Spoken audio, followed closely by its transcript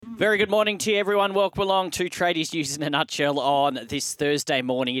Very good morning to you, everyone. Welcome along to Tradies News in a Nutshell on this Thursday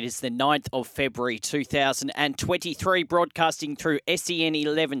morning. It is the 9th of February 2023, broadcasting through SEN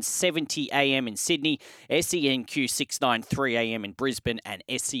 1170 AM in Sydney, SENQ 693 AM in Brisbane, and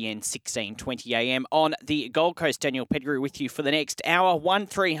SEN 1620 AM on the Gold Coast. Daniel Pettigrew with you for the next hour.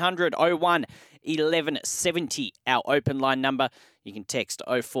 1300 01 1170, our open line number. You can text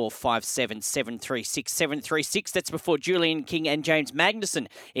 0457 736 736. That's before Julian King and James Magnuson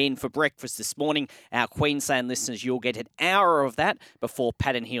in for breakfast this morning. Our Queensland listeners, you'll get an hour of that before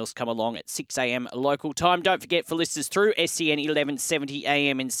Pat and Heels come along at 6 a.m. local time. Don't forget, for listeners through SEN 1170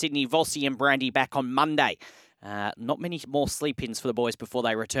 AM in Sydney, Vossi and Brandy back on Monday. Not many more sleep-ins for the boys before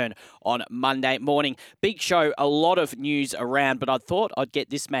they return on Monday morning. Big show, a lot of news around, but I thought I'd get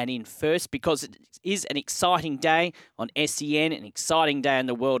this man in first because it is an exciting day on SEN, an exciting day in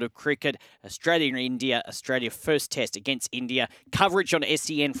the world of cricket. Australia and India, Australia first test against India. Coverage on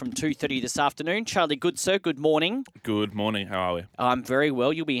SEN from 2:30 this afternoon. Charlie Good, sir, good morning. Good morning, how are we? I'm very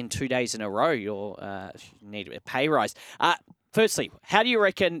well. You'll be in 2 days in a row. You'll need a pay rise. Firstly, how do you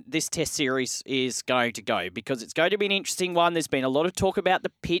reckon this test series is going to go? Because it's going to be an interesting one. There's been a lot of talk about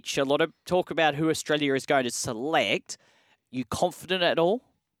the pitch, a lot of talk about who Australia is going to select. You confident at all?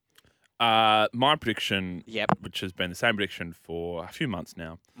 My prediction, Yep. which has been the same prediction for a few months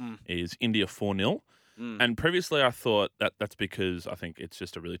now, is India 4-0. And previously I thought that that's because I think it's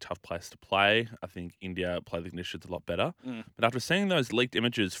just a really tough place to play. I think India play the conditions a lot better. But after seeing those leaked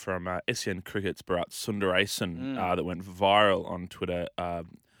images from SEN Cricket's Bharat Sundaresan that went viral on Twitter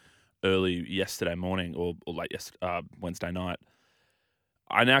early yesterday morning or late Wednesday night,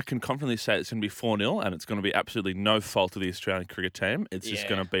 I now can confidently say it's going to be 4-0 and it's going to be absolutely no fault of the Australian cricket team. It's just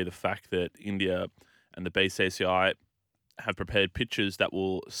going to be the fact that India and the BCCI have prepared pitches that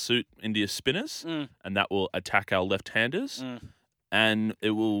will suit India's spinners and that will attack our left-handers. And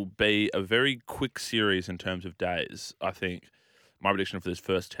it will be a very quick series in terms of days. I think my prediction for this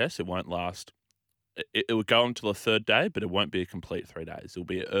first test, it won't last. It will go until the third day, but it won't be a complete 3 days. It'll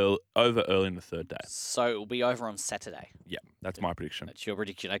be over early in the third day. So it will be over on Saturday. Yeah, that's my prediction. That's your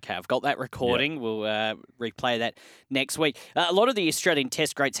prediction. Okay, I've got that recording. We'll replay that next week. A lot of the Australian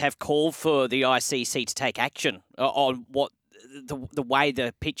Test greats have called for the ICC to take action on what the way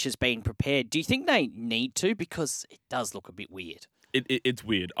the pitch has been prepared. Do you think they need to? Because it does look a bit weird. It's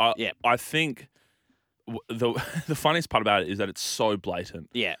weird. I think the funniest part about it is that it's so blatant.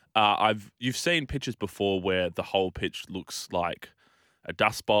 Yeah. You've seen pitches before where the whole pitch looks like a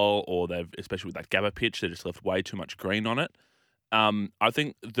dust bowl, or especially with that Gabba pitch, they just left way too much green on it. I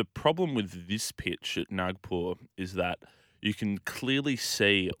think the problem with this pitch at Nagpur is that you can clearly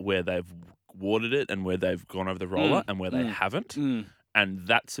see where they've watered it and where they've gone over the roller and where they haven't, and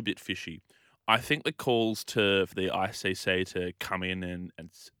that's a bit fishy. I think the calls for the ICC to come in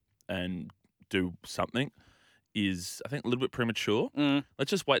and do something is, I think, a little bit premature.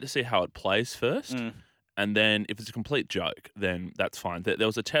 Let's just wait to see how it plays first, and then if it's a complete joke, then that's fine. There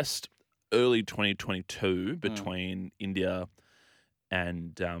was a test early 2022 between India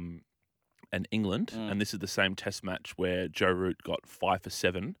and England, and this is the same test match where Joe Root got 5 for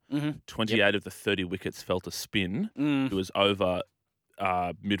 7. 28 of the 30 wickets fell to spin. It was over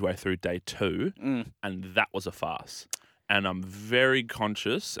midway through day 2, and that was a farce. And I'm very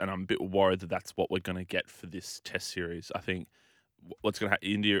conscious, and I'm a bit worried that that's what we're going to get for this test series. I think what's going to happen,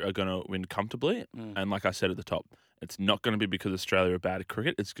 India are going to win comfortably, and like I said at the top, it's not going to be because Australia are bad at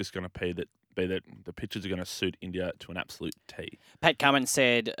cricket. It's just going to be that the pitches are going to suit India to an absolute T. Pat Cummins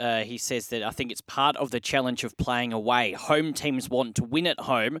said, he says that I think it's part of the challenge of playing away. Home teams want to win at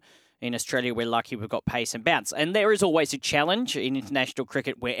home. In Australia, we're lucky we've got pace and bounce. And there is always a challenge in international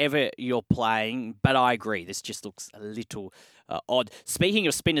cricket wherever you're playing. But I agree, this just looks a little odd. Speaking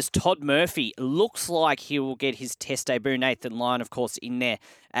of spinners, Todd Murphy looks like he will get his test debut. Nathan Lyon, of course, in there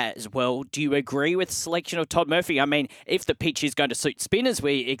as well. Do you agree with the selection of Todd Murphy? I mean, if the pitch is going to suit spinners,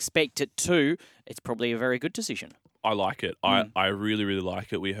 we expect it to. It's probably a very good decision. I like it. I really, really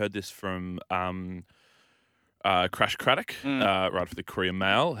like it. We heard this from Crash Craddock, right for the Courier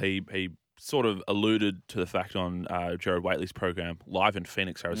Mail. He sort of alluded to the fact on Jared Waitley's program, live in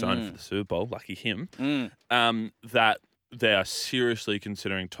Phoenix, Arizona for the Super Bowl, lucky him, that they are seriously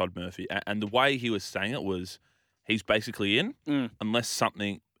considering Todd Murphy. And the way he was saying it was he's basically in unless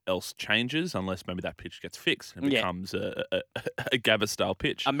something else changes, unless maybe that pitch gets fixed and becomes a Gabba-style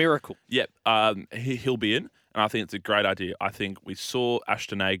pitch. A miracle. Yep. He'll be in, and I think it's a great idea. I think we saw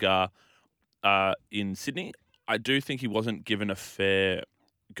Ashton Agar in Sydney. I do think he wasn't given a fair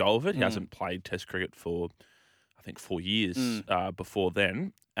go of it. He hasn't played Test cricket for, I think, 4 years before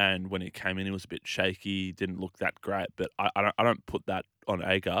then. and when he came in, he was a bit shaky, didn't look that great. But I don't put that on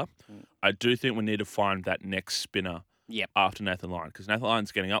Agar. I do think we need to find that next spinner after Nathan Lyon, because Nathan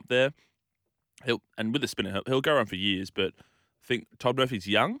Lyon's getting up there. And with the spinner, he'll go around for years, but I think Todd Murphy's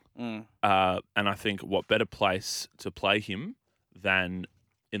young, and I think what better place to play him than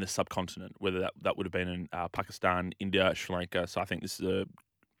in the subcontinent, whether that would have been in Pakistan, India, Sri Lanka. So I think this is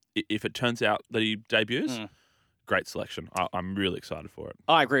if it turns out that he debuts, great selection. I'm really excited for it.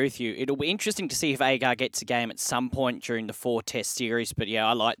 I agree with you. It'll be interesting to see if Agar gets a game at some point during the 4-test series. But yeah,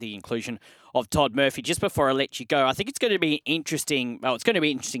 I like the inclusion of Todd Murphy. Just before I let you go, I think it's going to be interesting. Well, it's going to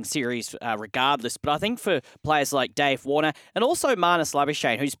be an interesting series regardless. But I think for players like Dave Warner and also Marnus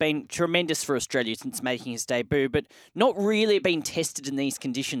Labuschagne, who's been tremendous for Australia since making his debut, but not really been tested in these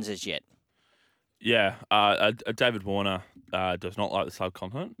conditions as yet. Yeah, David Warner does not like the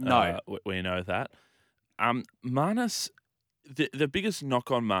subcontinent. No. We know that. Marnus, the biggest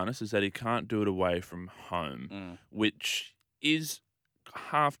knock on Marnus is that he can't do it away from home, which is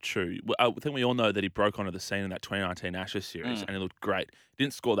half true. I think we all know that he broke onto the scene in that 2019 Ashes series and he looked great. He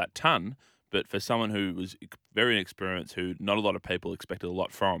didn't score that ton, but for someone who was very inexperienced, who not a lot of people expected a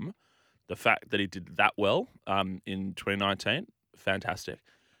lot from, the fact that he did that well in 2019, fantastic.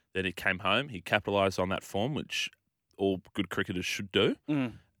 Then he came home, he capitalised on that form, which all good cricketers should do.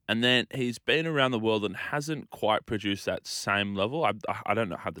 And then he's been around the world and hasn't quite produced that same level. I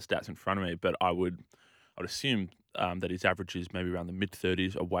don't have the stats in front of me, but I would assume that his average is maybe around the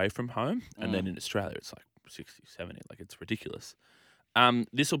mid-30s away from home. And then in Australia, it's like 60, 70. Like, it's ridiculous.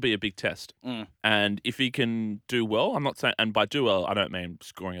 This will be a big test. And if he can do well, I'm not saying, and by do well, I don't mean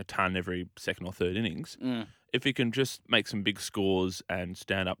scoring a ton every second or third innings. If he can just make some big scores and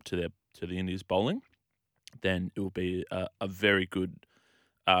stand up to the India's bowling, then it will be a very good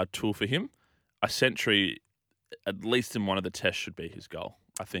tool for him. A century, at least in one of the tests, should be his goal.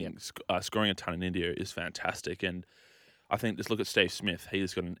 I think scoring a ton in India is fantastic. And I think just look at Steve Smith.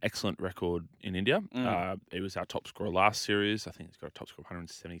 He's got an excellent record in India. He was our top scorer last series. I think he's got a top score of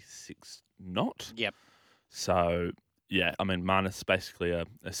 176 not. Yep. So, yeah, I mean, Marnus is basically a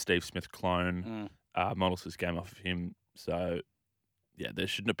Steve Smith clone. Models his game off of him. So, yeah, there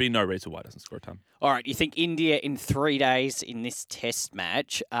should be no reason why he doesn't score a ton. All right, you think India in 3 days in this test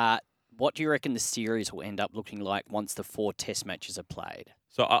match, what do you reckon the series will end up looking like once the 4 test matches are played?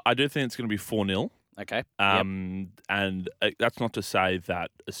 So I do think it's going to be 4-0. Okay. And that's not to say that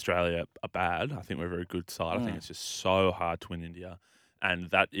Australia are bad. I think we're a very good side. I think it's just so hard to win India.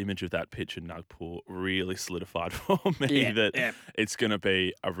 And that image of that pitch in Nagpur really solidified for me that it's going to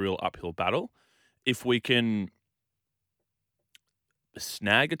be a real uphill battle. If we can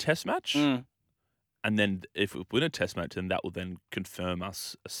snag a test match, and then if we win a test match, then that will then confirm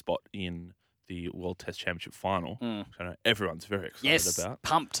us a spot in the World Test Championship final, which I know everyone's very excited about.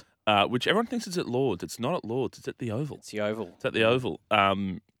 Pumped. Which everyone thinks is at Lords. It's not at Lords. It's at the Oval. It's the Oval. It's at the Oval.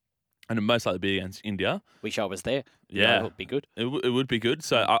 And it most likely be against India. Wish I was there. Yeah. It would be good. It would be good.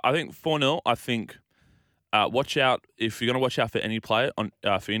 So I think 4-0. I think watch out, if you're going to watch out for any player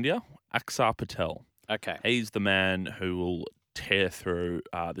for India, Axar Patel. Okay. He's the man who will tear through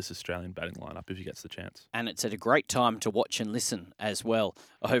this Australian batting lineup if he gets the chance. And it's at a great time to watch and listen as well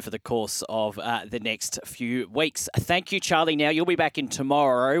over the course of the next few weeks. Thank you, Charlie. Now, you'll be back in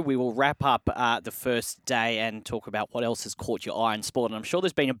tomorrow. We will wrap up the first day and talk about what else has caught your eye in sport. And I'm sure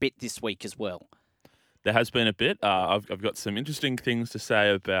there's been a bit this week as well. There has been a bit. I've got some interesting things to say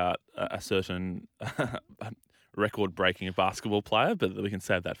about a certain record-breaking basketball player, but we can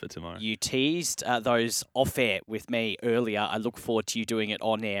save that for tomorrow. You teased those off-air with me earlier. I look forward to you doing it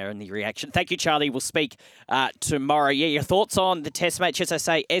on air and the reaction. Thank you, Charlie. We'll speak tomorrow. Yeah, your thoughts on the test match. As I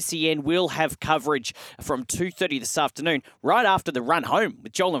say, SEN will have coverage from 2:30 this afternoon, right after the run home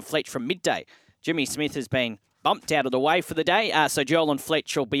with Joel and Fletch from midday. Jimmy Smith has been bumped out of the way for the day. So Joel and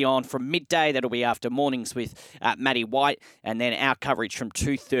Fletch will be on from midday. That'll be after mornings with Matty White. And then our coverage from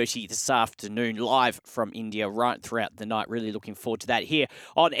 2:30 this afternoon, live from India right throughout the night. Really looking forward to that here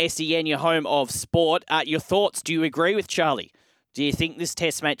on SEN, your home of sport. Your thoughts, do you agree with Charlie? Do you think this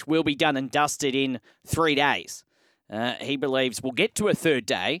test match will be done and dusted in 3 days? He believes we'll get to a third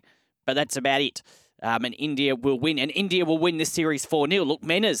day, but that's about it. And India will win. And India will win this series 4-0. Look,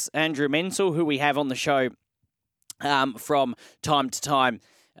 Andrew Mensel, who we have on the show from time to time,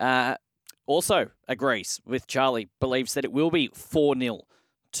 also agrees with Charlie, believes that it will be 4-0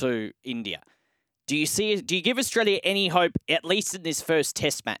 to India. Do you give Australia any hope, at least in this first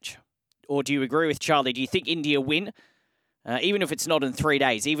test match? Or do you agree with Charlie? Do you think India win? Even if it's not in 3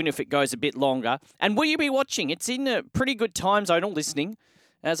 days, even if it goes a bit longer. And will you be watching? It's in a pretty good time zone or listening.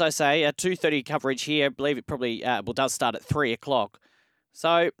 As I say, 2:30 coverage here. I believe it probably does start at 3 o'clock.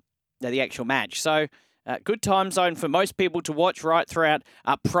 So, the actual match. So, good time zone for most people to watch right throughout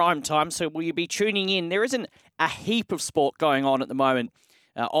prime time. So, will you be tuning in? There isn't a heap of sport going on at the moment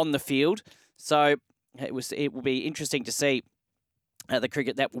on the field. So, it will be interesting to see the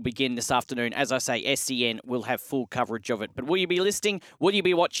cricket that will begin this afternoon. As I say, SEN will have full coverage of it. But will you be listening? Will you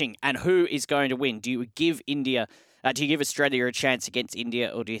be watching? And who is going to win? Do you give Australia a chance against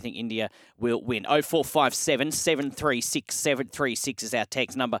India, or do you think India will win? 0457 736 736 is our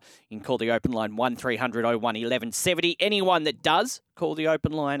text number. You can call the open line 1300 01 1170. Anyone that does call the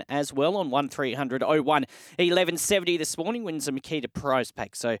open line as well on 1300 01 1170 this morning wins a Makita prize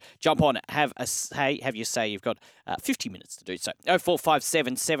pack. So jump on, have your say. You've got 50 minutes to do so.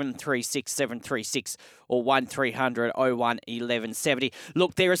 0457 736 736 or 1300 01 1170.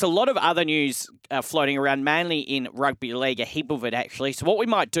 Look, there is a lot of other news floating around, mainly in rugby league, a heap of it actually. So what we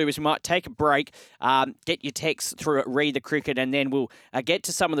might do is we might take a break, get your texts through it, read the cricket, and then we'll get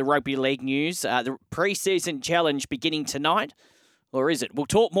to some of the rugby league news. The pre-season challenge beginning tonight. Or is it? We'll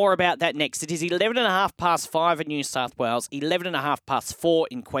talk more about that next. It is 5:11 in New South Wales, 4:11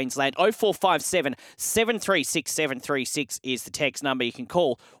 in Queensland. 0457 736 736 is the text number. You can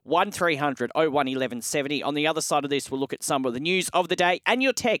call 1300 01 1170. On the other side of this, we'll look at some of the news of the day and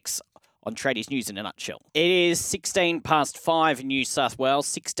your texts on Tradies News in a nutshell. It is 5:16 in New South Wales,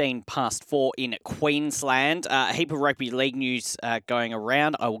 4:16 in Queensland. A heap of rugby league news going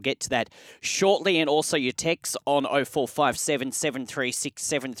around. I will get to that shortly, and also your texts on 0457 736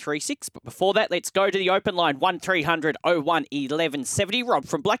 736. But before that, let's go to the open line, 1300 01 1170. Rob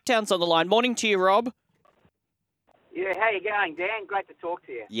from Blacktown's on the line. Morning to you, Rob. Yeah, how you going, Dan? Great to talk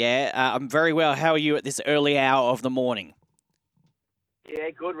to you. Yeah, I'm very well. How are you at this early hour of the morning?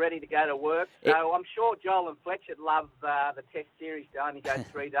 Yeah, good, ready to go to work. So I'm sure Joel and Fletcher love the Test series to only go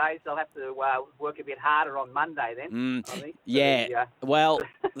 3 days. They'll have to work a bit harder on Monday then, I think. Yeah, well,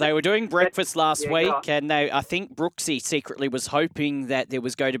 they were doing breakfast last week, and I think Brooksy secretly was hoping that there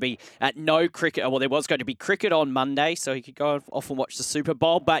was going to be no cricket. Well, there was going to be cricket on Monday, so he could go off and watch the Super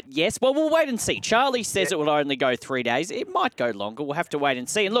Bowl. But yes, well, we'll wait and see. Charlie says it will only go 3 days. It might go longer. We'll have to wait and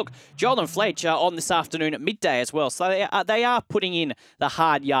see. And look, Joel and Fletcher are on this afternoon at midday as well, so they are putting in the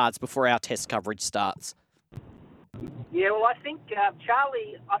hard yards before our test coverage starts. Yeah, well, I think,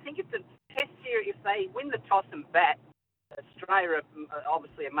 Charlie, if the test series, if they win the toss and bat, Australia are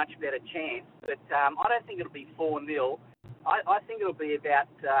obviously a much better chance, but I don't think it'll be 4-0. I think it'll be about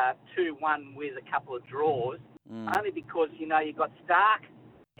 2-1 with a couple of draws, only because, you've got Stark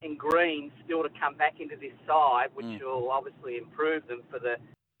and Green still to come back into this side, which will obviously improve them for the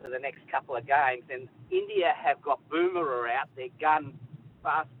next couple of games. And India have got Boomer out, their gun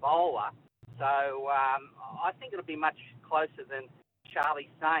fast bowler, so I think it'll be much closer than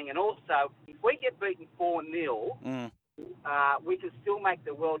Charlie's saying. And also, if we get beaten 4-0, we can still make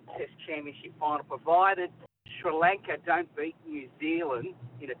the World Test Championship final, provided Sri Lanka don't beat New Zealand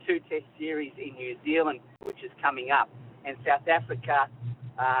in a 2-test series in New Zealand, which is coming up, and South Africa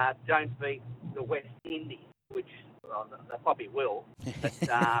don't beat the West Indies, which they probably will. But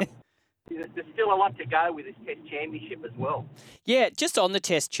there's still a lot to go with this Test Championship as well. Yeah, just on the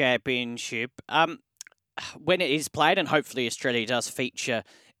Test Championship, when it is played, and hopefully Australia does feature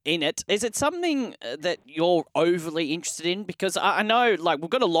in it, is it something that you're overly interested in? Because I know, we've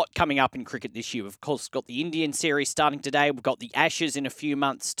got a lot coming up in cricket this year. Of course, we've got the Indian series starting today. We've got the Ashes in a few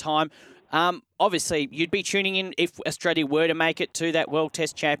months' time. Obviously, you'd be tuning in if Australia were to make it to that World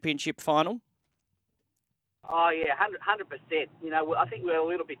Test Championship final? Oh, yeah, 100%. I think we're a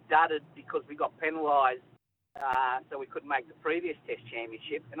little bit dudded because we got penalised, so we couldn't make the previous Test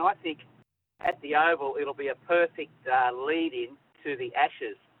Championship. And I think at the Oval, it'll be a perfect lead-in to the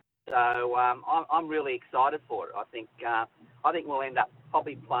Ashes. So I'm really excited for it. I think we'll end up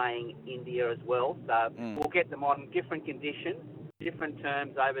probably playing India as well. So we'll get them on different conditions, different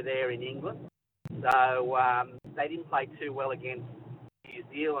terms over there in England. So they didn't play too well against New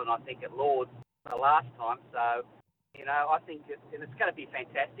Zealand, I think, at Lord's the last time. So, I think it's going to be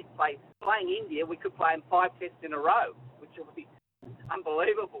fantastic. Playing India, we could play them 5 tests in a row, which will be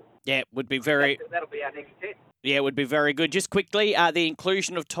unbelievable. Yeah, it would be very... That'll be our next test. Yeah, it would be very good. Just quickly, the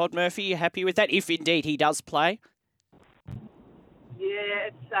inclusion of Todd Murphy, you happy with that, if indeed he does play? Yeah,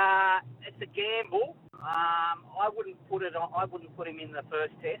 it's a gamble. I wouldn't put him in the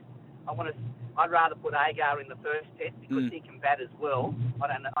first test. I'd rather put Agar in the first test because he can bat as well. I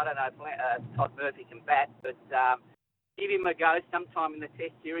don't know if Todd Murphy can bat, but give him a go sometime in the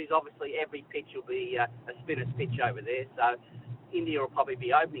test series. Obviously, every pitch will be a spinner's pitch over there, so India will probably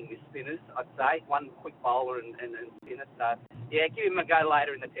be opening with spinners, I'd say. One quick bowler and spinner. So, yeah, give him a go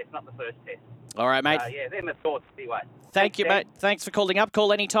later in the test, not the first test. All right, mate. Yeah, they're my thoughts anyway. Thank you, mate. Thanks for calling up.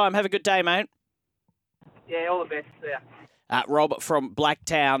 Call anytime. Have a good day, mate. Yeah, all the best. Yeah. Rob from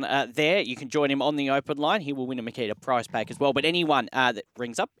Blacktown there. You can join him on the open line. He will win a Makita prize pack as well. But anyone that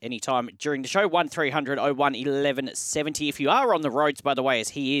rings up anytime during the show, 1300 01 1170. If you are on the roads, by the way, as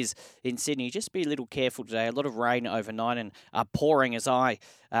he is in Sydney, just be a little careful today. A lot of rain overnight and pouring as I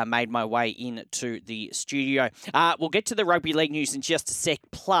made my way into the studio. We'll get to the rugby league news in just a sec.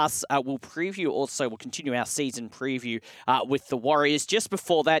 Plus, we'll continue our season preview with the Warriors. Just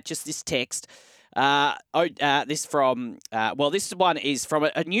before that, just this text. This one is from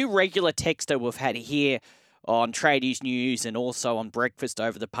a new regular texter we've had here on Tradies News and also on Breakfast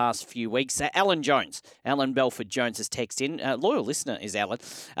over the past few weeks. Alan Jones, Alan Belford Jones has texted in. Loyal listener is Alan.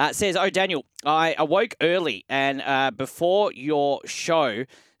 Says, Daniel, I awoke early and before your show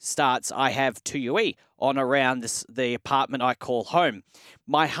starts, I have 2UE on around the apartment I call home.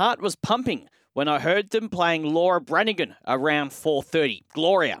 My heart was pumping when I heard them playing Laura Branigan around 4:30.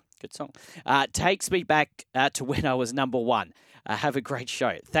 Gloria. Good song. Takes me back to when I was number one. Have a great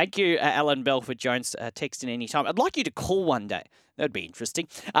show. Thank you, Alan Belford Jones. Text in any time. I'd like you to call one day. That'd be interesting.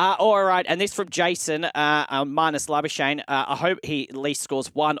 All right, and this from Jason, minus Labuschagne. I hope he at least scores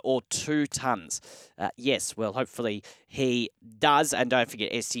 1 or 2 tons. Yes, well, hopefully he does. And don't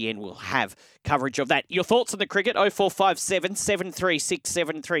forget, SEN will have coverage of that. Your thoughts on the cricket? 0457 736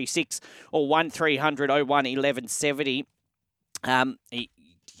 736 or 1300 01 1170.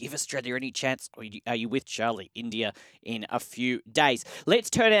 Give Australia any chance, or are you with Charlie, India, in a few days?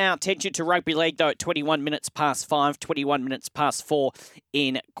 Let's turn our attention to rugby league, though, at 21 minutes past 5, 21 minutes past 4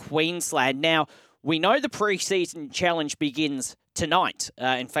 in Queensland. Now, we know the pre-season challenge begins tonight.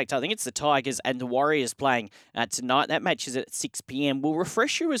 In fact, I think it's the Tigers and the Warriors playing tonight. That match is at 6 p.m. We'll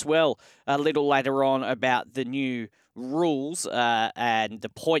refresh you as well a little later on about the new rules and the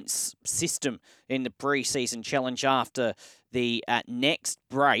points system in the pre-season challenge after the next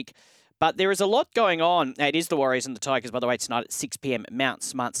break. But there is a lot going on. It is the Warriors and the Tigers, by the way, tonight at 6 p.m. at Mount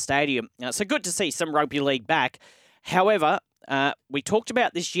Smart Stadium. So good to see some rugby league back. However, we talked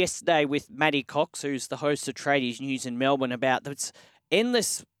about this yesterday with Matty Cox, who's the host of Tradies News in Melbourne, about this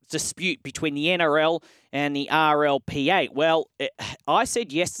endless dispute between the NRL and the RLPA. Well, I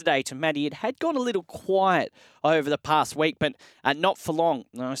said yesterday to Matty it had gone a little quiet over the past week, but not for long.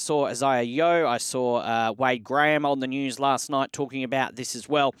 I saw Isaiah Yeo, I saw Wade Graham on the news last night talking about this as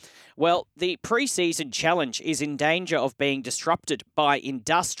well. Well, the pre-season challenge is in danger of being disrupted by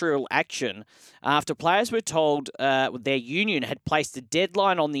industrial action after players were told their union had placed a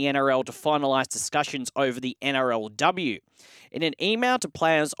deadline on the NRL to finalise discussions over the NRLW. In an email to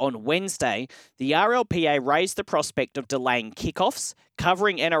players on Wednesday, the RLPA raised the prospect of delaying kickoffs,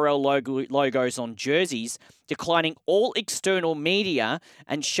 covering NRL logos on jerseys, declining all external media,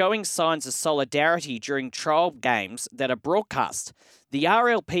 and showing signs of solidarity during trial games that are broadcast. The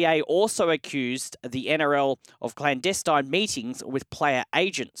RLPA also accused the NRL of clandestine meetings with player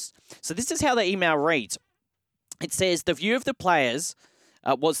agents. So this is how the email reads. It says, the view of the players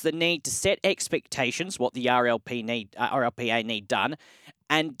was the need to set expectations, what the RLPA need done,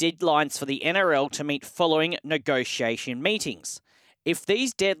 and deadlines for the NRL to meet following negotiation meetings. If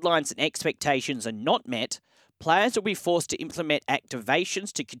these deadlines and expectations are not met, players will be forced to implement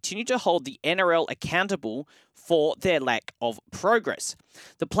activations to continue to hold the NRL accountable for their lack of progress.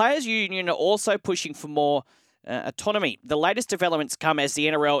 The Players' Union are also pushing for more autonomy. The latest developments come as the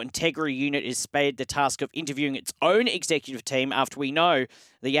NRL Integrity Unit is spared the task of interviewing its own executive team after we know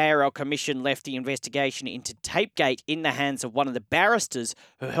the ARL Commission left the investigation into Tapegate in the hands of one of the barristers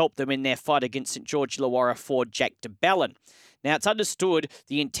who helped them in their fight against St George Illawarra forward Jack de Belin. Now, it's understood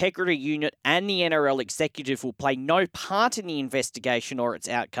the Integrity Unit and the NRL executive will play no part in the investigation or its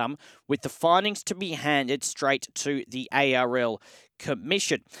outcome, with the findings to be handed straight to the ARL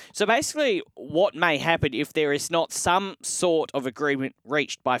Commission. So basically, what may happen if there is not some sort of agreement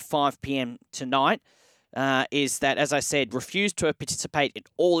reached by 5 p.m. tonight is that, as I said, refuse to participate in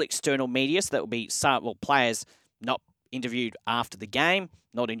all external media. So that will be players not interviewed after the game,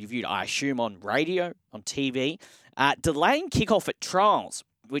 not interviewed, I assume, on radio, on TV. Delaying kickoff at trials,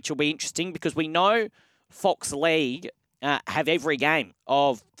 which will be interesting because we know Fox League have every game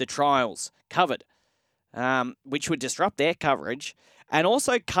of the trials covered, which would disrupt their coverage and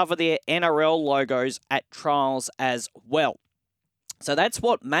also cover their NRL logos at trials as well. So that's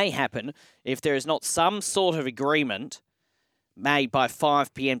what may happen if there is not some sort of agreement made by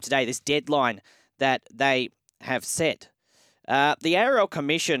 5 p.m. today, this deadline that they have set. The ARL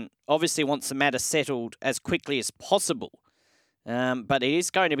Commission obviously wants the matter settled as quickly as possible. but it is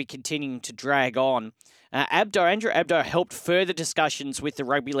going to be continuing to drag on. Andrew Abdo helped further discussions with the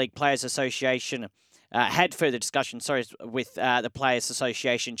Rugby League Players Association, had further discussions, with the Players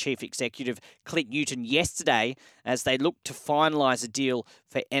Association Chief Executive Clint Newton yesterday as they look to finalise a deal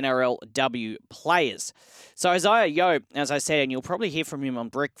for NRLW players. So Isaiah Yeo, as I said, and you'll probably hear from him on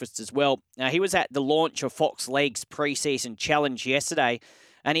breakfast as well, he was at the launch of Fox League's pre-season challenge yesterday,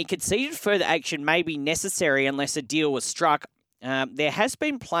 and he conceded further action may be necessary unless a deal was struck. There has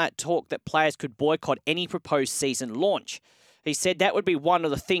been talk that players could boycott any proposed season launch. He said that would be one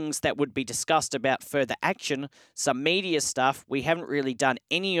of the things that would be discussed about further action. Some media stuff, we haven't really done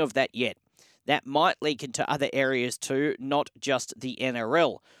any of that yet. That might leak into other areas too, not just the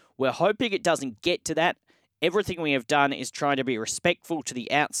NRL. We're hoping it doesn't get to that. Everything we have done is trying to be respectful to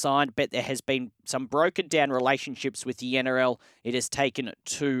the outside, but there has been some broken down relationships with the NRL. It has taken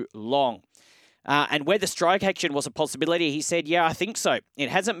too long. And whether strike action was a possibility, he said, yeah, I think so. It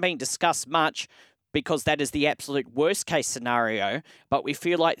hasn't been discussed much, because that is the absolute worst case scenario, but we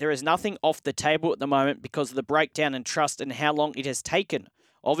feel like there is nothing off the table at the moment because of the breakdown in trust and how long it has taken.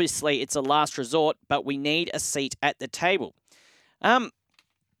 Obviously, it's a last resort, but we need a seat at the table.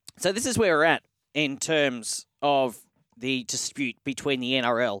 So this is where we're at in terms of the dispute between the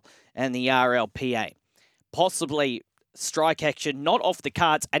NRL and the RLPA. Possibly strike action, not off the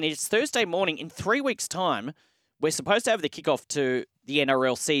cards, and it's Thursday morning. In 3 weeks' time, we're supposed to have the kickoff to the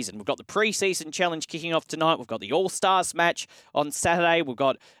NRL season. We've got the pre-season challenge kicking off tonight. We've got the All-Stars match on Saturday. We've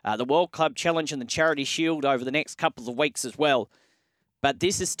got the World Club Challenge and the Charity Shield over the next couple of weeks as well. But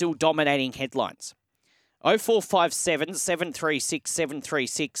this is still dominating headlines. 0457 736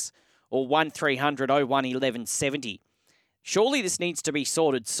 736 or 1300 01 1170. Surely this needs to be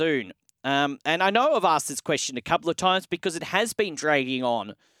sorted soon. And I know I've asked this question a couple of times because it has been dragging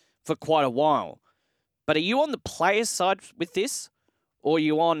on for quite a while. But are you on the players' side with this, or are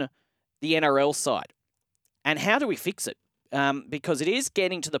you on the NRL side? And how do we fix it? Because it is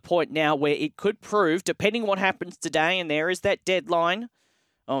getting to the point now where it could prove, depending on what happens today, and there is that deadline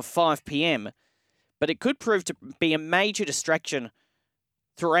of 5 p.m., but it could prove to be a major distraction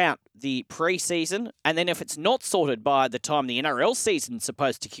throughout the pre-season. And then if it's not sorted by the time the NRL season's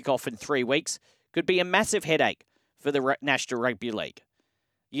supposed to kick off in 3 weeks, could be a massive headache for the National Rugby League.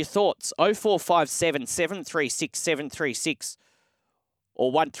 Your thoughts, 0457 736 736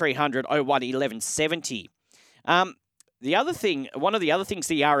 or 1300 01 1170. The other thing, one of the other things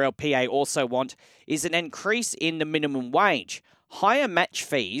the RLPA also want is an increase in the minimum wage. Higher match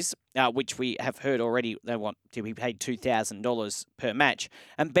fees, which we have heard already, they want to be paid $2,000 per match,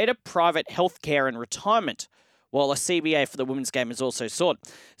 and better private healthcare and retirement, while a CBA for the women's game is also sought.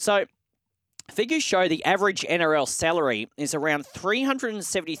 So, figures show the average NRL salary is around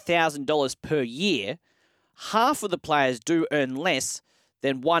 $370,000 per year. Half of the players do earn less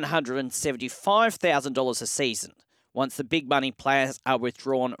than $175,000 a season once the big money players are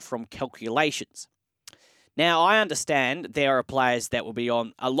withdrawn from calculations. Now, I understand there are players that will be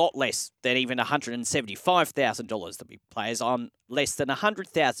on a lot less than even $175,000. There'll be players on less than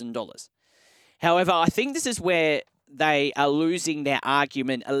 $100,000. However, I think this is where they are losing their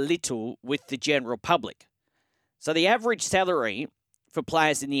argument a little with the general public. So the average salary for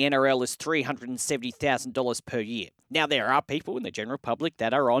players in the NRL is $370,000 per year. Now, there are people in the general public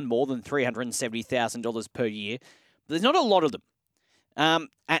that are on more than $370,000 per year, but there's not a lot of them.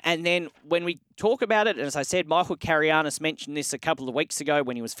 And then when we talk about it, as I said, Michael Carianis mentioned this a couple of weeks ago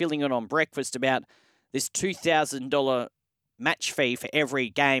when he was filling it on breakfast about this $2,000 match fee for every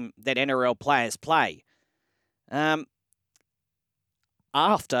game that NRL players play.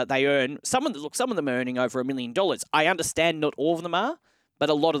 After they earn, some of them are earning over $1 million. I understand not all of them are, but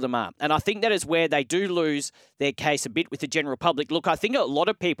a lot of them are. And I think that is where they do lose their case a bit with the general public. Look, I think a lot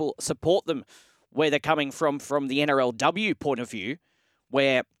of people support them where they're coming from the NRLW point of view,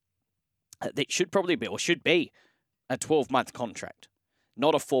 where it should probably be, or should be, a 12-month contract,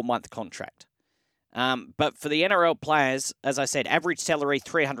 not a 4-month contract. But for the NRL players, as I said, average salary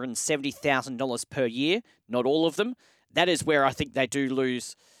 $370,000 per year, not all of them. That is where I think they do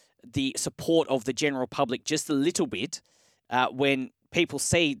lose the support of the general public just a little bit when people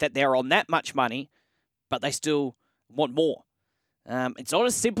see that they're on that much money, but they still want more. It's not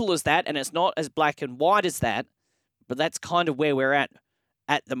as simple as that, and it's not as black and white as that, but that's kind of where we're at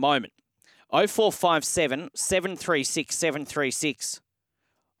the moment. 0457 736 736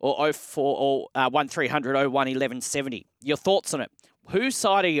 or 1300 01 1170. Your thoughts on it. Whose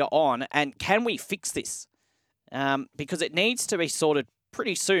side are you on, and can we fix this? Because it needs to be sorted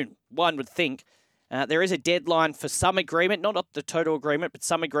pretty soon, one would think. There is a deadline for some agreement, not the total agreement, but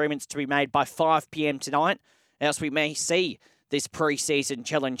some agreements to be made by 5 p.m. tonight. Else we may see this pre-season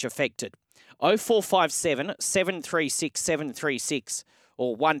challenge affected? 0457 736 736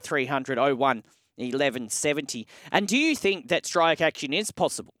 or 1300 01 1170. And do you think that strike action is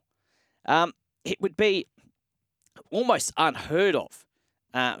possible? It would be almost unheard of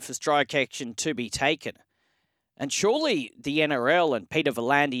for strike action to be taken. And surely the NRL and Peter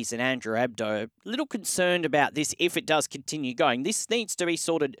V'landys and Andrew Abdo are a little concerned about this if it does continue going. This needs to be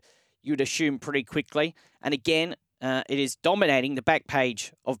sorted, you'd assume, pretty quickly. And again, it is dominating the back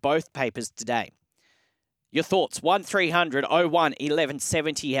page of both papers today. Your thoughts, 1300 01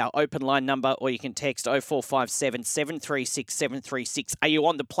 1170, our open line number, or you can text 0457 736 736. Are you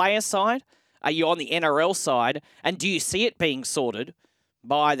on the player side? Are you on the NRL side? And do you see it being sorted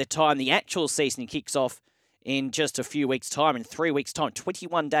by the time the actual season kicks off in just a few weeks' time, in 3 weeks' time,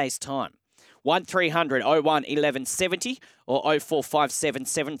 21 days' time? 1300 01 1170 or 0457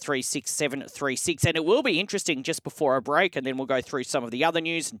 736 736. And it will be interesting just before a break, and then we'll go through some of the other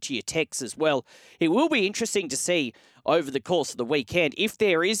news and to your texts as well. It will be interesting to see over the course of the weekend if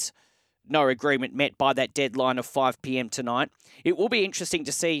there is no agreement met by that deadline of 5 p.m. tonight. It will be interesting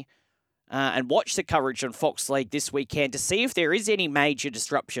to see and watch the coverage on Fox League this weekend to see if there is any major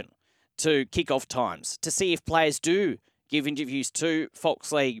disruption to kick-off times, to see if players do give interviews to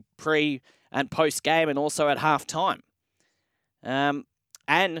Fox League pre- and post-game and also at half-time. And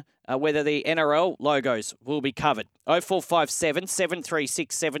whether the NRL logos will be covered. 0457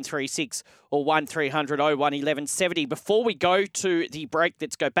 736 736 or 1300 01 1170. Before we go to the break,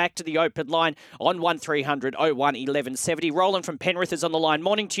 let's go back to the open line on 1300 01 1170. Roland from Penrith is on the line.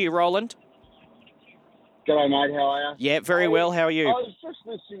 Morning to you, Roland. G'day, mate. How are you? Yeah, very well. How are you? I was just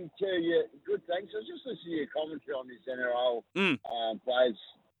listening to you. Good, thanks. I was just listening to your commentary on this NRL players,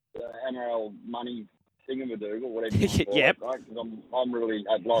 NRL money thingamadoogle, whatever you want to call Yep. it, right? Because I'm really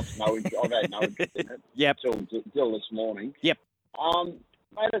had lost no interest. I've had no interest in it Yep. till this morning. Yep.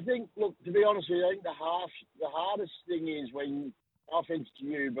 Mate, I think, look, to be honest with you, I think the hardest thing is when, no offence to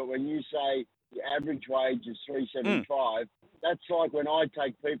you, but when you say the average wage is $3.75, that's like when I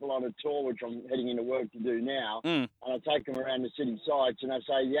take people on a tour, which I'm heading into work to do now, and I take them around the city sites, and I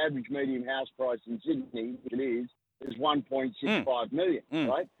say the average medium house price in Sydney, which it is 1.65 million,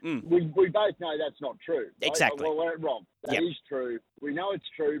 right? We both know that's not true. Right? Exactly. Well, we're wrong. That is true. We know it's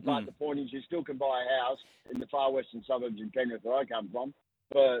true, but the point is you still can buy a house in the far western suburbs in Penrith, where I come from,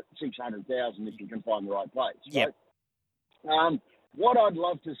 for $600,000 if you can find the right place. Yep. Right? What I'd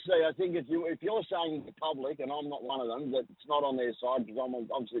love to see, I think, if you're saying the public, and I'm not one of them, that it's not on their side because I'm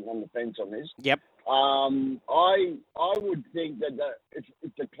obviously on the fence on this. Yep. I would think that if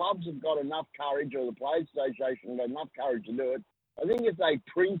the clubs have got enough courage, or the Players Association have got enough courage to do it, I think if they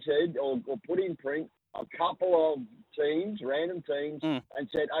printed or put in print a couple of teams, random teams, and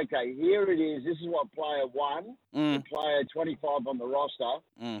said, okay, here it is. This is what player 1, the player 25 on the roster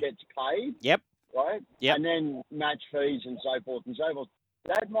gets paid. Yep. Right? Yep. And then match fees and so forth and so forth.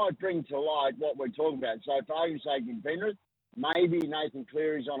 That might bring to light what we're talking about. So for argument's sake, in Penrith, maybe Nathan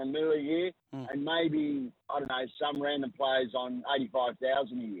Cleary's on $1 million a year, and maybe, I don't know, some random players on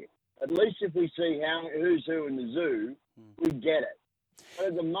 $85,000 a year. At least if we see who's who in the zoo, we get it. But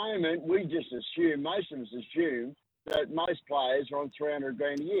at the moment, we just assume, most of us assume, that most players are on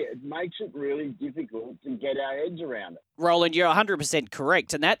 $300,000 a year. It makes it really difficult to get our heads around it. Roland, you're 100%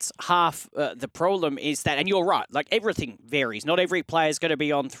 correct, and that's half the problem is that, and you're right, like everything varies. Not every player is going to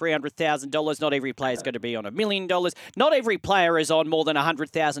be on $300,000. Not every player is going to be on $1 million. Not every player is on more than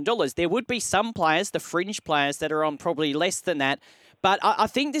 $100,000. There would be some players, the fringe players, that are on probably less than that. But I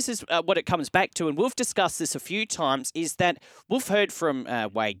think this is what it comes back to, and we've discussed this a few times, is that we've heard from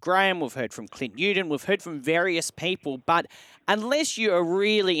Wade Graham, we've heard from Clint Newton, we've heard from various people, but unless you are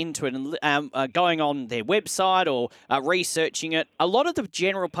really into it and going on their website or researching it, a lot of the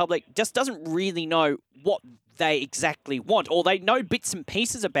general public just doesn't really know what they exactly want, or they know bits and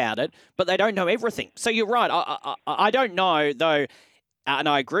pieces about it, but they don't know everything. So you're right. I don't know, though, and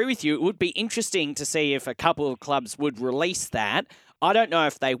I agree with you, it would be interesting to see if a couple of clubs would release that. I don't know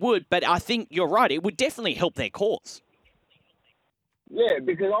if they would, but I think you're right. It would definitely help their cause. Yeah,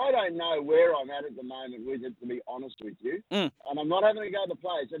 because I don't know where I'm at the moment with it, to be honest with you. And I'm not having to go to the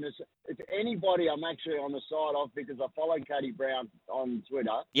players. And if anybody, I'm actually on the side of, because I follow Katie Brown on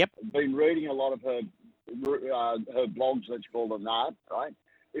Twitter. Yep. I've been reading a lot of her blogs, let's call them that, right?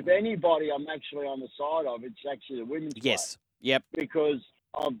 If anybody I'm actually on the side of, it's actually the women's Yes. players. Yep. Because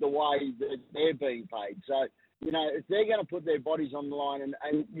of the way that they're being paid. So, you know, if they're going to put their bodies on the line,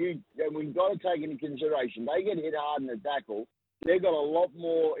 and we've got to take into consideration, they get hit hard in the tackle, they've got a lot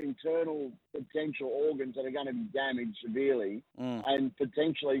more internal potential organs that are going to be damaged severely and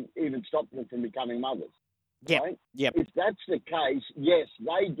potentially even stop them from becoming mothers. Yep. Right? Yep. If that's the case, yes,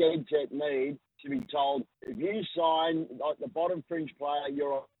 they dead set need to be told, if you sign like the bottom fringe player,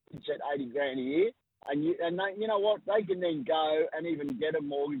 you're on set $80,000 a year, and you know what, they can then go and even get a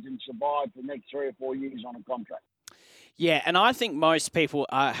mortgage and survive for the next 3 or 4 years on a contract. Yeah, and I think most people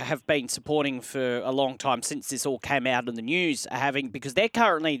have been supporting for a long time since this all came out in the news, because they're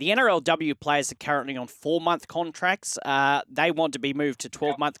currently, the NRLW players are currently on 4-month contracts. They want to be moved to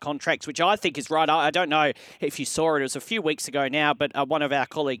 12-month contracts, which I think is right. I don't know if you saw it. It was a few weeks ago now, but one of our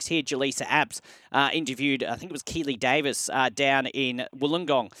colleagues here, Jaleesa Apps, interviewed, I think it was Keely Davis down in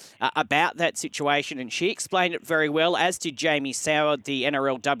Wollongong about that situation, and she explained it very well, as did Jamie Soward, the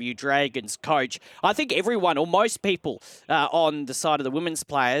NRLW Dragons coach. I think everyone, or most people, on the side of the women's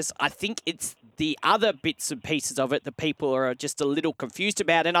players, I think it's the other bits and pieces of it that people are just a little confused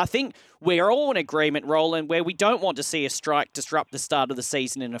about. And I think we're all in agreement, Roland, where we don't want to see a strike disrupt the start of the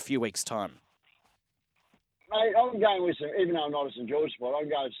season in a few weeks' time. Mate, I'm going with even though I'm not a St George supporter, I'm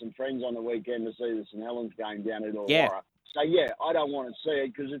going with some friends on the weekend to see the St Helens game down at Illawarra. Yeah. So, yeah, I don't want to see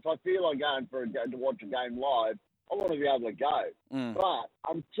it because if I feel like going to watch a game live, I want to be able to go.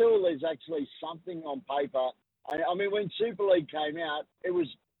 But until there's actually something on paper, I mean, when Super League came out, it was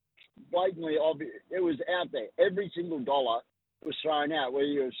blatantly obvious. It was out there. Every single dollar was thrown out, whether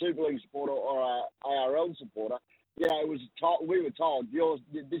you're a Super League supporter or a ARL supporter. You know, we were told,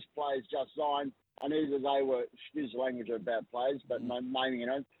 this player's just signed, and either they were, excuse the language about players, but naming it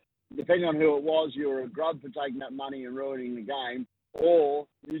on, depending on who it was, you were a grub for taking that money and ruining the game, or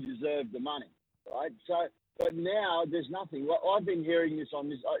you deserved the money, right? So, but now there's nothing. Well, I've been hearing this on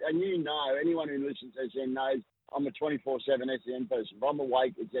this, and you know, anyone who listens to SEN knows I'm a 24/7 SEN person. If I'm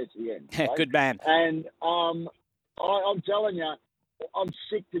awake, it's SEN. Right? Good man. And I'm telling you, I'm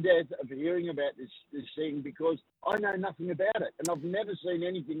sick to death of hearing about this thing because I know nothing about it, and I've never seen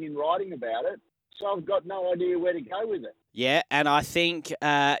anything in writing about it. So I've got no idea where to go with it. Yeah, and I think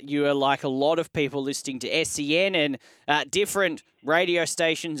you are like a lot of people listening to SEN and different radio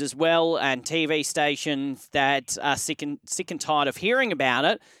stations as well and TV stations that are sick and tired of hearing about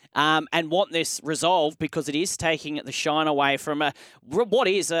it and want this resolved because it is taking the shine away from what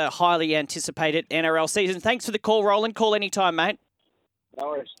is a highly anticipated NRL season. Thanks for the call, Roland. Call anytime, mate.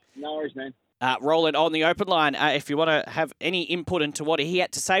 No worries, man. Roland on the open line, if you want to have any input into what he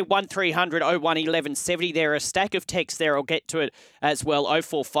had to say, 1300 01 1170. There are a stack of texts there. I'll get to it as well.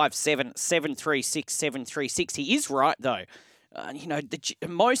 0457 736 736. He is right, though.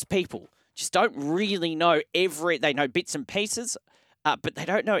 Most people just don't really know they know bits and pieces, but they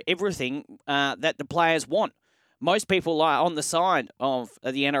don't know everything that the players want. Most people are on the side of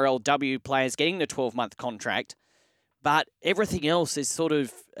the NRLW players getting the 12-month contract, but everything else is sort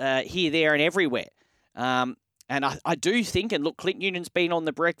of here, there, and everywhere. And I do think, and look, Clint Newton's been on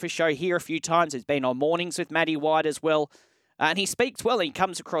the breakfast show here a few times. He's been on Mornings with Matty White as well. And he speaks well, he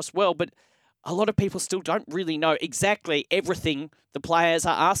comes across well, but a lot of people still don't really know exactly everything the players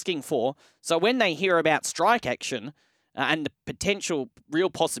are asking for. So when they hear about strike action and the potential real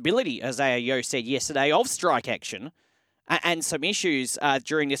possibility, as AAO said yesterday, of strike action and some issues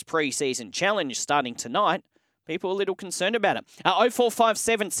during this pre-season challenge starting tonight, people are a little concerned about it.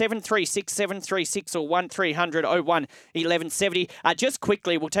 0457 736 736 or 1300 01 1170. Just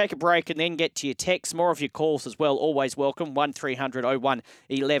quickly, we'll take a break and then get to your texts. More of your calls as well. Always welcome. 1300 01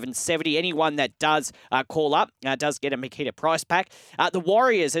 1170. Anyone that does call up does get a Makita price pack. The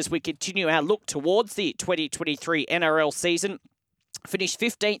Warriors, as we continue our look towards the 2023 NRL season, finished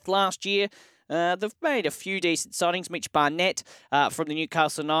 15th last year. They've made a few decent signings. Mitch Barnett from the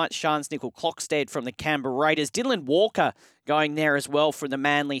Newcastle Knights, Shans Nickel-Clockstead from the Canberra Raiders, Dylan Walker going there as well from the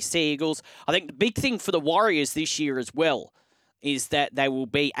Manly Sea Eagles. I think the big thing for the Warriors this year as well is that they will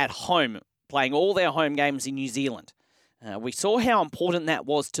be at home, playing all their home games in New Zealand. We saw how important that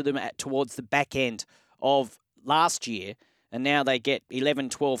was to them towards the back end of last year, and now they get 11,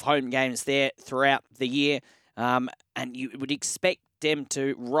 12 home games there throughout the year, and you would expect them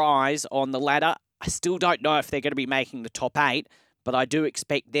to rise on the ladder. I still don't know if they're going to be making the top 8, but I do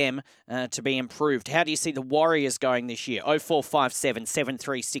expect them to be improved. How do you see the Warriors going this year? 0457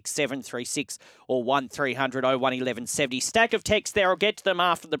 736 736 or 1300 01 1170. Stack of text there. I'll get to them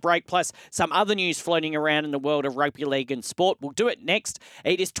after the break, plus some other news floating around in the world of rugby league and sport. We'll do it next.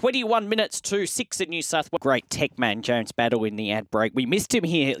 It is 21 minutes to 6 in New South Wales. Great tech man, James Battle, in the ad break. We missed him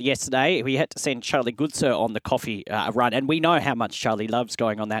here yesterday. We had to send Charlie Goodsir on the coffee run, and we know how much Charlie loves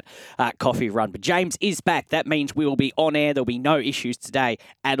going on that coffee run. But James is back. That means we will be on air. There'll be no issues today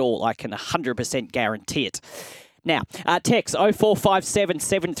at all. I can 100% guarantee it. Now, text 0457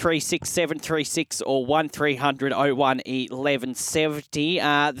 736 736 or 1300 01 1170.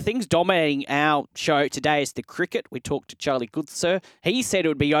 The things dominating our show today is the cricket. We talked to Charlie Goodsir. He said it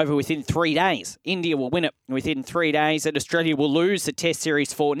would be over within 3 days. India will win it within 3 days and Australia will lose the Test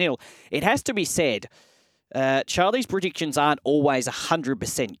Series 4-0. It has to be said, Charlie's predictions aren't always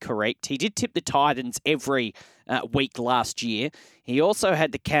 100% correct. He did tip the Titans every week last year. He also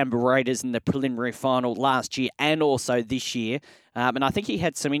had the Canberra Raiders in the preliminary final last year and also this year. And I think he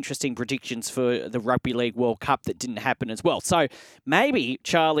had some interesting predictions for the Rugby League World Cup that didn't happen as well. So maybe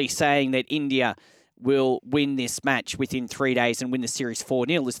Charlie saying that India will win this match within 3 days and win the series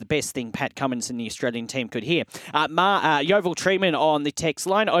 4-0 is the best thing Pat Cummins and the Australian team could hear. Yeovil Treeman on the text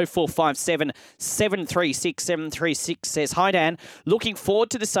line, 0457 736 736 says, "Hi Dan, looking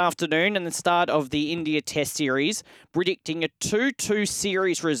forward to this afternoon and the start of the India Test Series, predicting a 2-2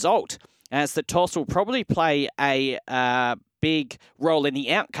 series result, as the toss will probably play a big role in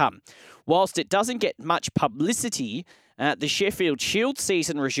the outcome. Whilst it doesn't get much publicity, the Sheffield Shield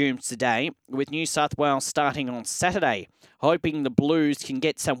season resumes today, with New South Wales starting on Saturday. Hoping the Blues can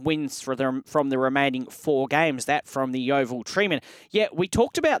get some wins from the remaining 4 games." That from the Yeovil Treeman. Yeah, we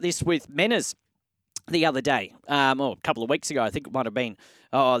talked about this with Menners the other day, or a couple of weeks ago. I think it might have been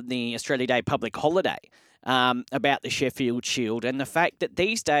on the Australia Day public holiday, about the Sheffield Shield and the fact that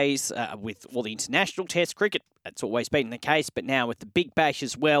these days, with all the international test cricket, that's always been the case, but now with the Big Bash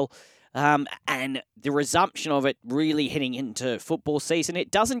as well, and the resumption of it really heading into football season, it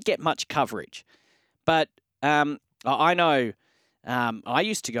doesn't get much coverage. But I know I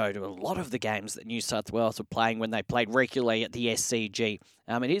used to go to a lot of the games that New South Wales were playing when they played regularly at the SCG.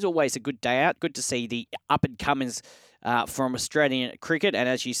 It is always a good day out. Good to see the up-and-comers from Australian cricket. And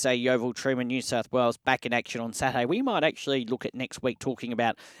as you say, Yeovil Treeman, New South Wales, back in action on Saturday. We might actually look at next week talking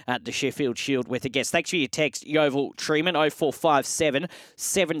about the Sheffield Shield with a guest. Thanks for your text, Yeovil Treeman, 0457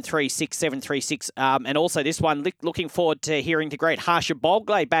 736 736. And also this one, looking forward to hearing the great Harsha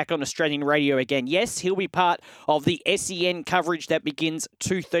Bolglay back on Australian radio again. Yes, he'll be part of the SEN coverage that begins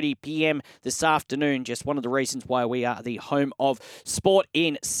 2:30 p.m. this afternoon. Just one of the reasons why we are the home of sport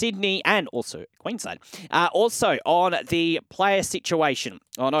in Sydney and also Queensland. Also on the player situation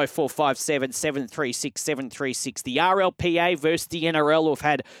on 0457 736 736. The RLPA versus the NRL have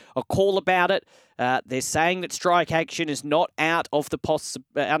had a call about it. They're saying that strike action is not out of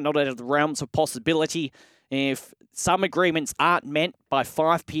the realms of possibility. If some agreements aren't met by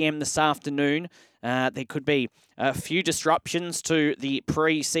 5 p.m. this afternoon, there could be a few disruptions to the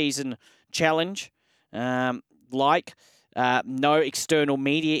pre-season challenge, like no external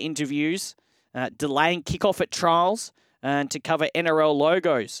media interviews, delaying kickoff at trials, and to cover NRL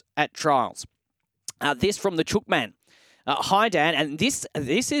logos at trials. This from the Chookman. Hi, Dan. And this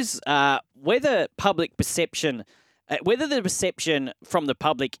is whether public perception, whether the perception from the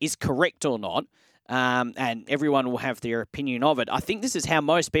public is correct or not, and everyone will have their opinion of it. I think this is how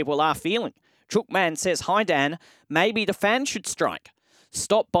most people are feeling. Chookman says, "Hi, Dan. Maybe the fans should strike.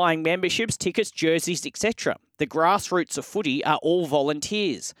 Stop buying memberships, tickets, jerseys, etc. The grassroots of footy are all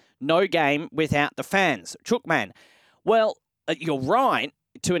volunteers. No game without the fans." Chookman. Well, you're right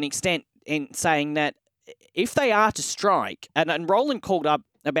to an extent in saying that if they are to strike, and Roland called up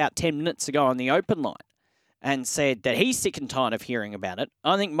about 10 minutes ago on the open line and said that he's sick and tired of hearing about it.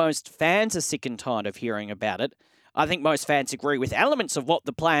 I think most fans are sick and tired of hearing about it. I think most fans agree with elements of what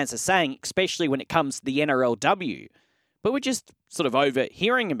the players are saying, especially when it comes to the NRLW. But we're just sort of over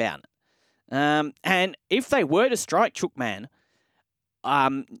hearing about it. And if they were to strike Chookman,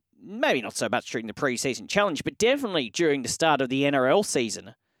 maybe not so much during the pre-season challenge, but definitely during the start of the NRL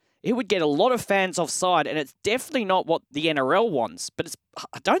season, it would get a lot of fans offside, and it's definitely not what the NRL wants. But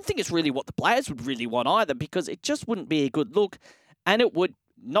I don't think it's really what the players would really want either, because it just wouldn't be a good look, and it would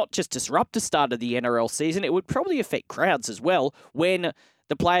not just disrupt the start of the NRL season, it would probably affect crowds as well when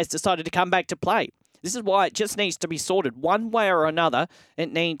the players decided to come back to play. This is why it just needs to be sorted one way or another.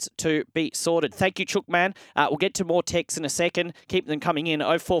 It needs to be sorted. Thank you, Chookman. We'll get to more texts in a second. Keep them coming in,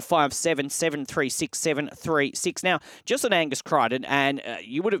 0457 736 736. Now, just on Angus Crichton, and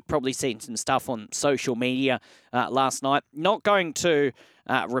you would have probably seen some stuff on social media last night. Not going to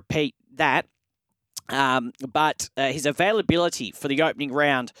repeat that. But his availability for the opening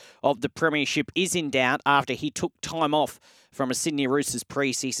round of the Premiership is in doubt after he took time off from a Sydney Roosters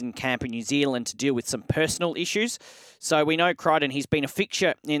pre-season camp in New Zealand to deal with some personal issues. So we know Crichton, he's been a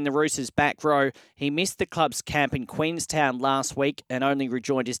fixture in the Roosters back row. He missed the club's camp in Queenstown last week and only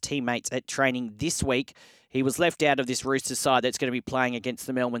rejoined his teammates at training this week. He was left out of this Roosters side that's going to be playing against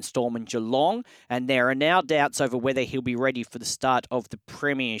the Melbourne Storm and Geelong, and there are now doubts over whether he'll be ready for the start of the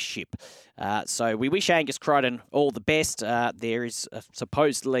Premiership. So we wish Angus Crichton all the best. There is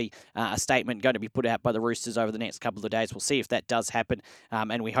supposedly a statement going to be put out by the Roosters over the next couple of days. We'll see if that does happen,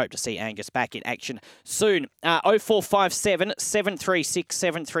 and we hope to see Angus back in action soon. 0457 736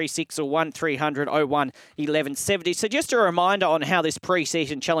 736 or 1300 01 1170. So just a reminder on how this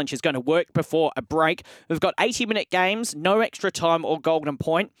pre-season challenge is going to work before a break. We've got 80-minute games, no extra time or golden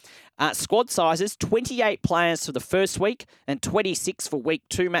point. Squad sizes, 28 players for the first week and 26 for week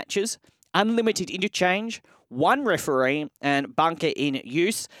 2 matches. Unlimited interchange, 1 referee, and bunker in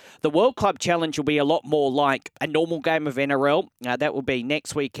use. The World Club Challenge will be a lot more like a normal game of NRL. That will be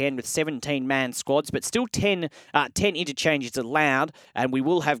next weekend with 17-man squads, but still 10 interchanges allowed, and we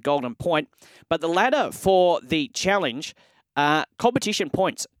will have golden point. But the ladder for the challenge, competition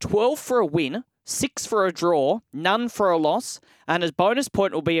points, 12 for a win, 6 for a draw, none for a loss, and a bonus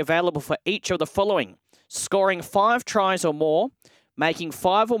point will be available for each of the following: scoring 5 tries or more, making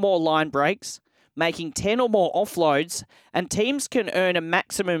 5 or more line breaks, making 10 or more offloads, and teams can earn a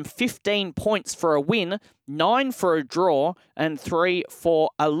maximum 15 points for a win, 9 for a draw, and 3 for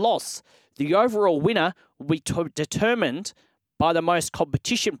a loss. The overall winner will be determined by the most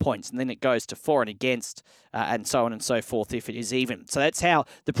competition points, and then it goes to for and against, and so on and so forth if it is even. So that's how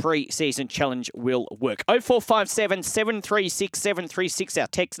the pre-season challenge will work. 0457 736 736, our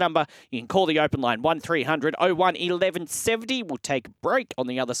text number. You can call the open line 1300 01 1170. We'll take a break on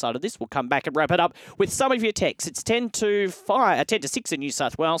the other side of this. We'll come back and wrap it up with some of your texts. It's 10 to 6 in New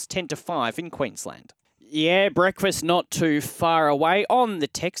South Wales, 10 to 5 in Queensland. Yeah, breakfast not too far away. On the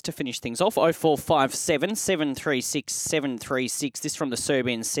text to finish things off, 0457 736 736. This from the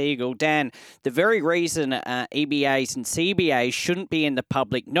Serbian Seagull. Dan, the very reason EBAs and CBAs shouldn't be in the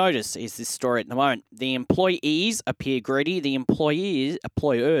public notice is this story at the moment. The employees appear greedy. The employers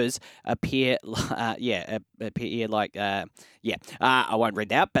appear, I won't read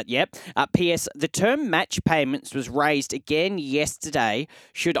that out, but yeah. P.S. The term match payments was raised again yesterday.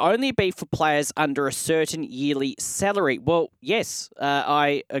 Should only be for players under a certain yearly salary. Well, yes,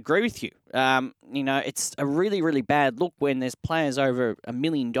 I agree with you. It's a really, really bad look when there's players over $1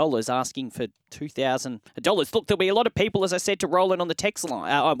 million asking for $2,000. Look, there'll be a lot of people, as I said to Roland on the text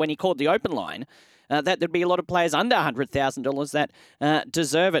line, when he called the open line, that there'd be a lot of players under $100,000 that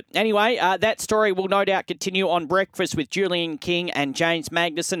deserve it. Anyway, that story will no doubt continue on Breakfast with Julian King and James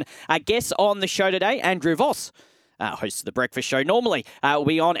Magnuson. Our guests on the show today, Andrew Voss, host of The Breakfast Show, normally will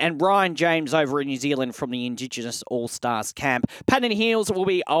be on, and Ryan James over in New Zealand from the Indigenous All-Stars camp. Pat and Heels will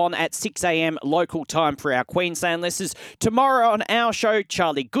be on at 6 a.m. local time for our Queensland listeners. Tomorrow on our show,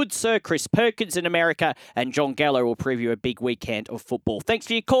 Charlie Goodsir, Chris Perkins in America, and John Gallo will preview a big weekend of football. Thanks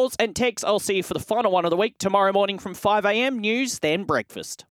for your calls and texts. I'll see you for the final one of the week tomorrow morning from 5 a.m. News, then breakfast.